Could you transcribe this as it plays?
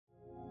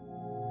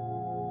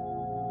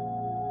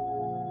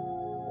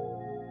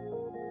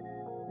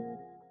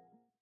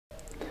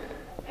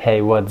Hey,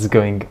 what's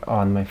going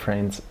on, my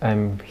friends?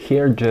 I'm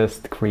here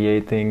just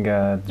creating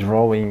a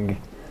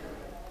drawing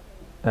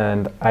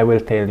and I will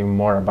tell you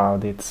more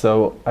about it.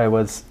 So I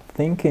was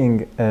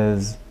thinking,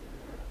 as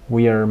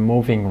we are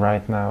moving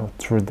right now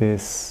through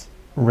these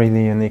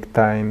really unique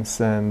times,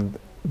 and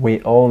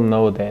we all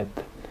know that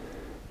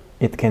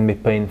it can be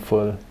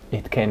painful,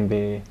 it can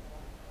be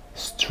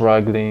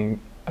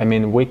struggling. I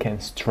mean, we can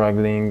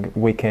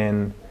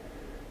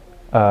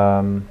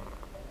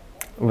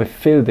we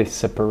feel this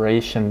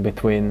separation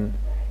between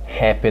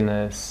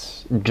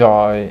happiness,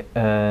 joy,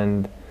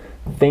 and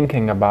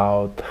thinking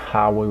about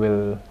how we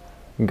will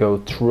go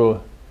through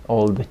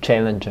all the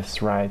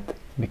challenges, right?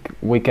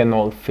 We can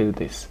all feel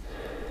this.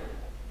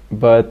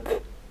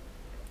 But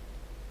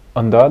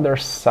on the other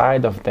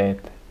side of that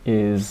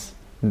is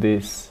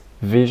this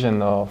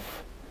vision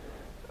of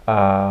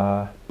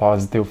a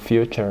positive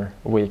future,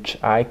 which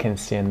I can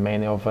see and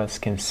many of us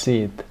can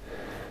see it.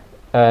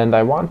 And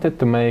I wanted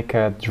to make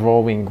a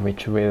drawing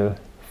which will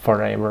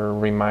forever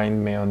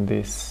remind me on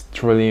these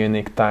truly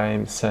unique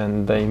times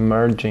and the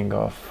emerging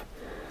of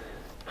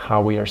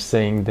how we are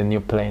seeing the new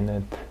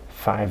planet,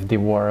 5D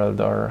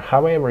world, or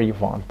however you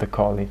want to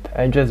call it.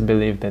 I just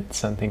believe that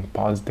something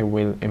positive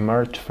will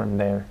emerge from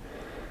there.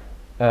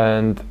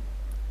 And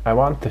I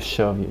want to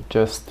show you,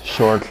 just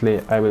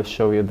shortly, I will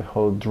show you the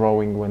whole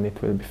drawing when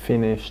it will be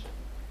finished.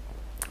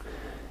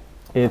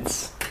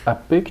 It's a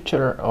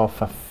picture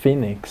of a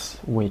phoenix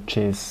which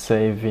is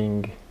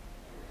saving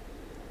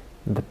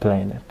the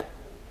planet.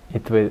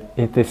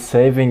 It is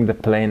saving the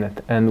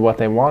planet, and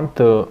what I want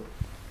to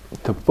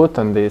put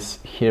on this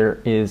here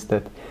is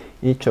that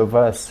each of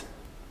us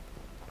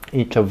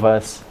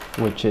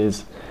which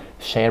is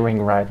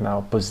sharing right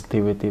now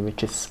positivity,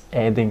 which is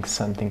adding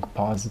something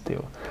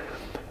positive,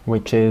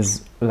 which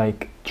is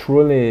like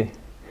truly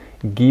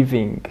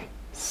giving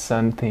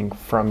something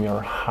from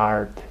your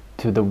heart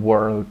to the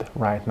world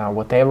right now,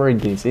 whatever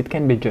it is. It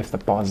can be just a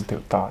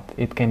positive thought,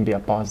 it can be a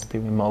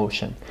positive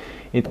emotion,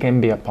 it can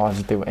be a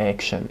positive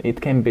action,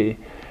 it can be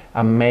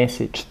a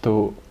message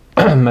to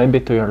maybe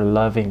to your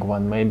loving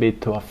one, maybe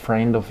to a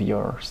friend of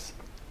yours,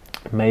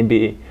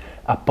 maybe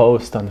a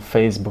post on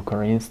Facebook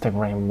or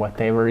Instagram,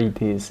 whatever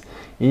it is.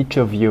 Each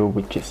of you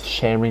which is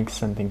sharing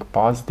something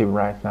positive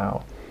right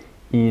now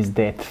is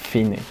that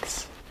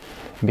phoenix,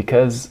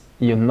 because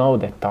you know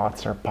that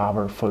thoughts are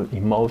powerful,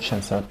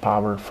 emotions are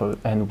powerful,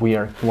 and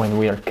when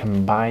we are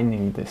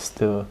combining these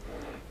two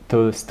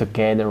tools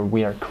together,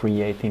 we are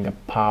creating a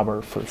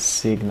powerful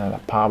signal, a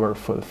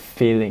powerful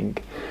feeling,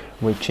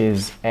 which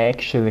is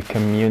actually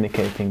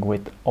communicating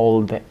with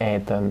all the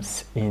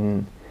atoms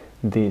in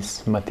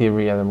this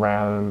material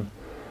realm.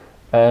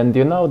 And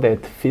you know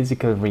that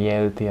physical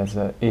reality is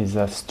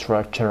a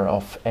structure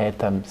of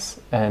atoms,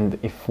 and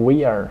if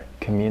we are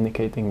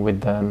communicating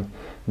with them,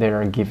 they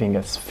are giving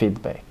us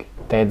feedback.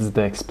 That's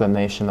the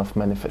explanation of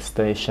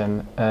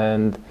manifestation,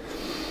 and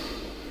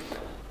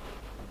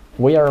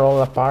we are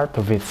all a part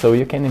of it. So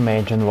you can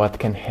imagine what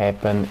can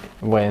happen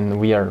when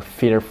we are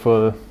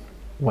fearful,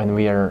 when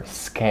we are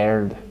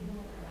scared,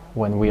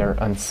 when we are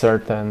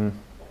uncertain,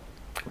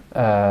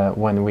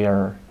 when we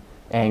are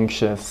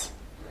anxious.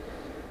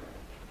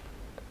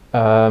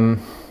 You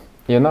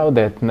know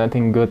that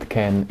nothing good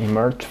can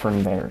emerge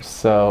from there.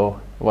 So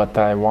what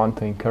I want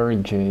to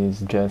encourage you is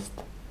just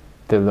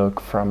to look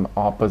from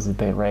opposite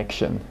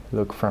direction,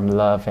 look from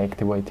love,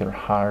 activate your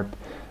heart.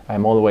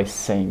 I'm always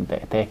saying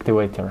that,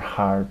 activate your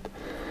heart,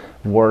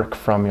 work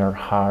from your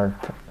heart,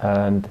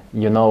 and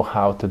you know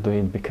how to do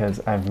it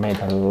because I've made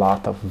a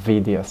lot of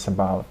videos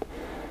about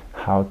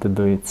how to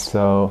do it,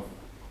 so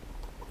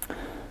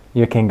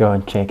you can go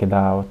and check it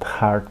out.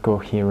 Heart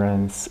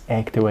coherence,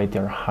 activate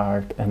your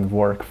heart and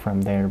work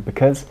from there,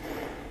 because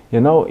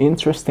you know,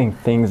 interesting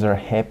things are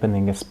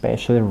happening,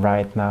 especially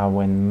right now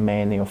when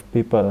many of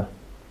people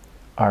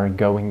are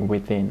going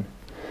within.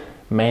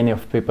 Many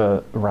of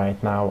people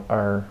right now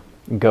are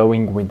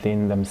going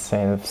within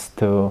themselves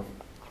to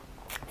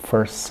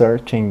first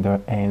searching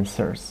the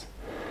answers,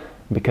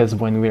 because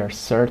when we are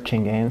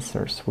searching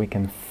answers, we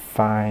can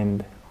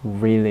find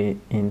really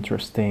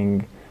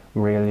interesting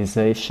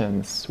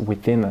realizations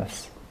within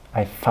us.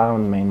 I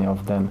found many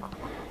of them,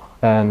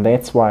 and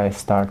that's why I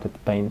started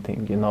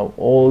painting. You know,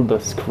 all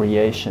those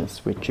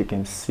creations which you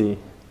can see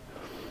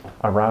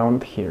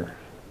around here,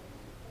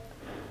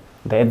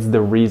 that's the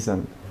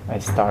reason I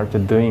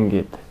started doing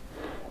it,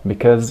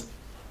 because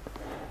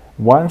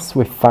once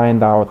we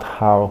find out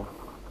how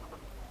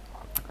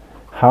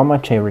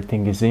much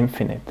everything is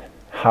infinite,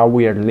 how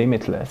we are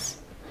limitless,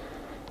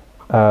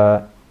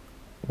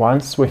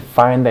 once we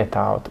find that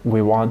out,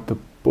 we want to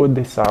put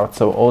this out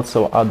so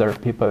also other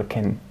people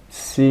can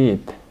see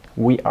it.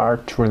 We are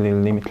truly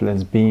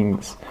limitless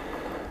beings.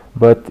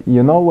 But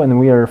you know, when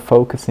we are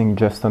focusing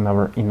just on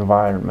our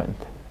environment,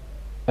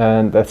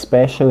 and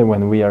especially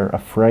when we are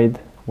afraid,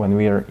 when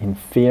we are in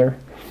fear,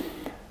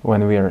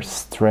 when we are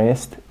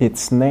stressed,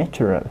 it's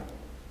natural.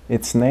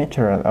 It's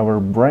natural. Our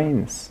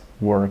brains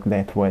work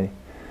that way.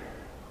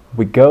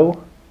 We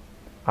go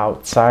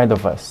outside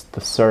of us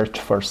to search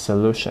for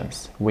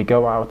solutions. We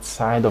go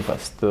outside of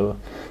us to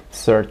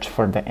search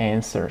for the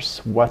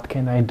answers. What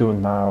can I do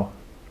now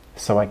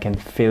so I can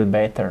feel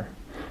better?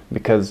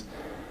 Because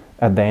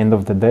at the end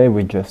of the day,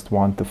 we just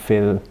want to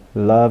feel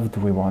loved,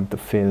 we want to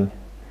feel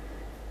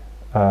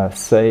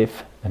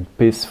safe and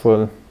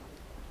peaceful,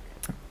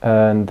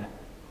 and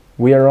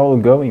we are all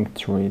going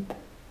through it.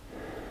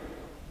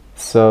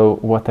 So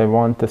what I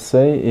want to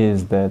say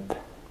is that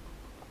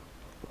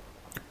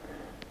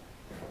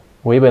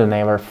we will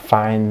never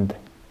find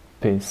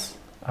peace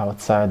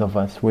outside of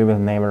us. We will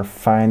never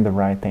find the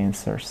right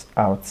answers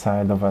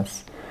outside of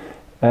us.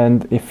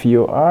 And if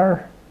you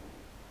are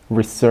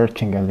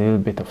researching a little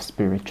bit of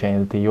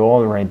spirituality, you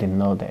already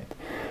know that.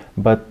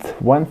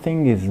 But one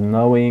thing is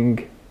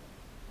knowing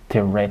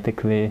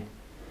theoretically,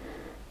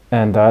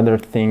 and the other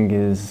thing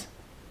is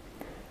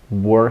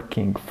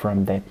working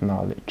from that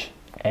knowledge,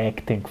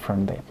 acting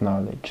from that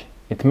knowledge.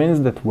 It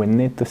means that we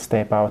need to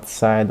step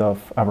outside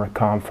of our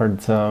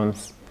comfort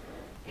zones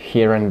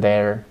here and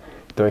there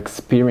to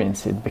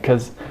experience it,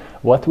 because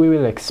what we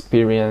will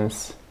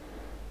experience,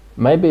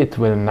 maybe it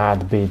will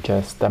not be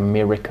just a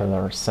miracle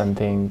or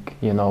something,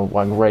 you know,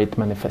 a great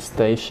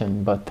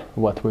manifestation, but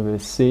what we will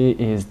see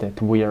is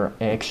that we are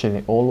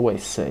actually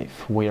always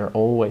safe. We are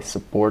always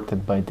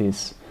supported by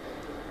this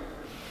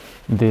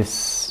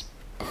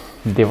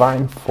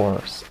divine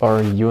force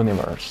or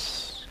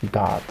universe,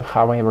 God,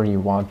 however you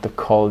want to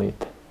call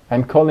it.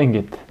 I'm calling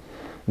it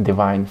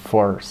divine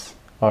force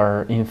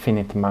or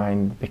infinite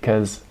mind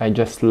because I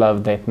just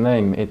love that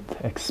name. It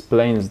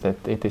explains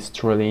that it is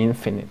truly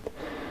infinite.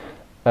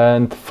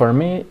 And for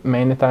me,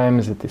 many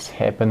times it is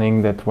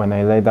happening that when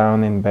I lay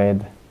down in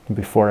bed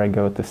before I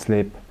go to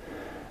sleep,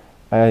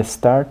 I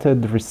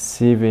started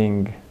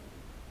receiving,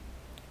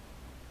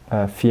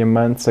 a few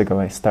months ago,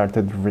 I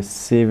started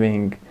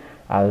receiving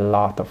a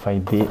lot of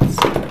ideas.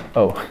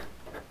 Oh,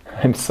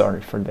 I'm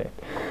sorry for that.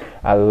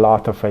 A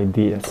lot of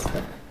ideas.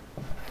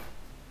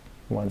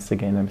 Once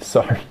again, I'm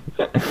sorry.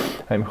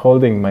 I'm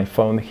holding my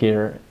phone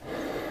here.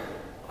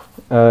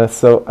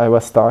 So I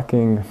was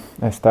talking,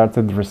 I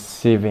started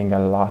receiving a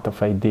lot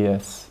of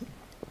ideas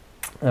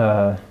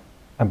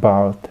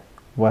about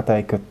what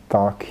I could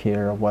talk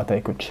here, what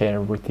I could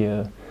share with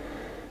you,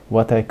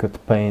 what I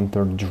could paint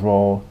or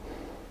draw.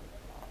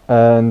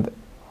 And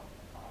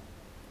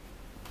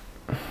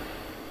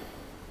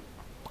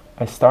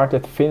I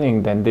started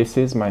feeling that this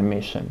is my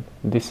mission.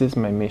 This is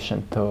my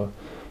mission to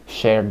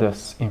share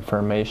this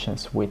information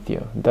with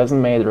you.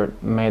 Doesn't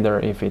matter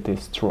if it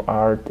is through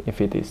art,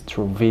 if it is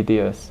through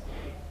videos,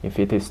 if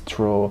it is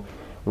through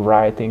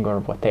writing or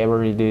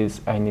whatever it is.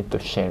 I need to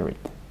share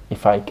it.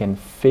 If I can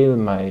feel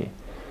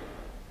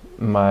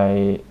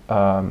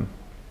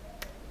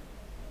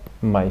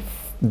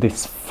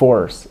this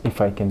force,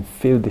 if I can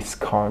feel this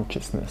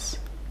consciousness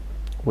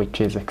which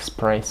is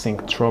expressing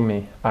through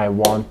me, I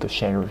want to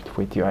share it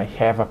with you. I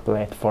have a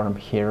platform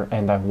here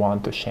and I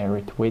want to share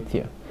it with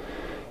you.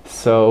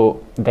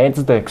 So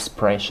that's the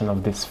expression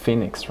of this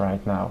phoenix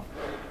right now,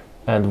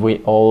 and we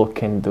all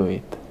can do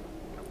it.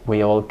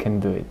 We all can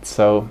do it.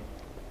 So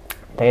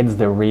that's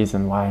the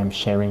reason why I'm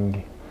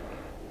sharing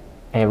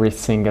every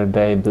single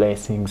day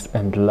blessings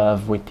and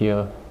love with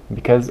you,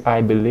 because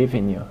I believe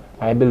in you.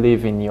 I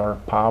believe in your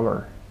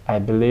power. I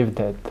believe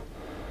that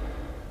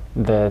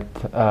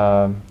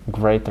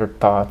greater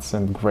thoughts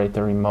and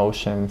greater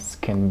emotions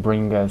can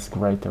bring us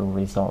greater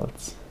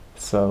results.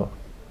 So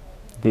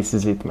this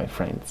is it, my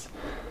friends.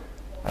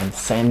 I'm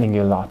sending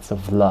you lots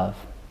of love,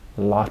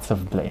 lots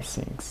of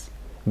blessings.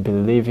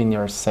 Believe in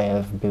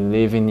yourself,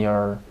 believe in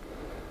your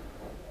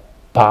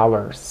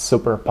powers,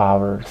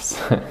 superpowers.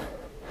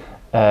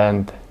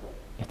 And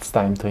it's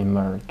time to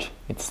emerge.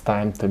 It's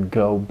time to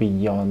go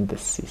beyond the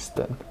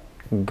system.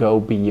 Go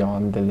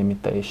beyond the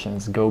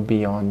limitations, go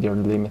beyond your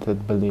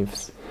limited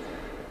beliefs,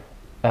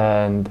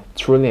 and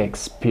truly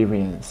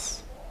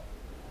experience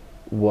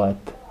what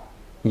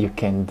you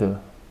can do.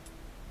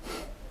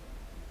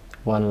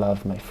 One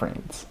love, my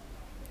friends.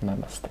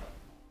 Namaste.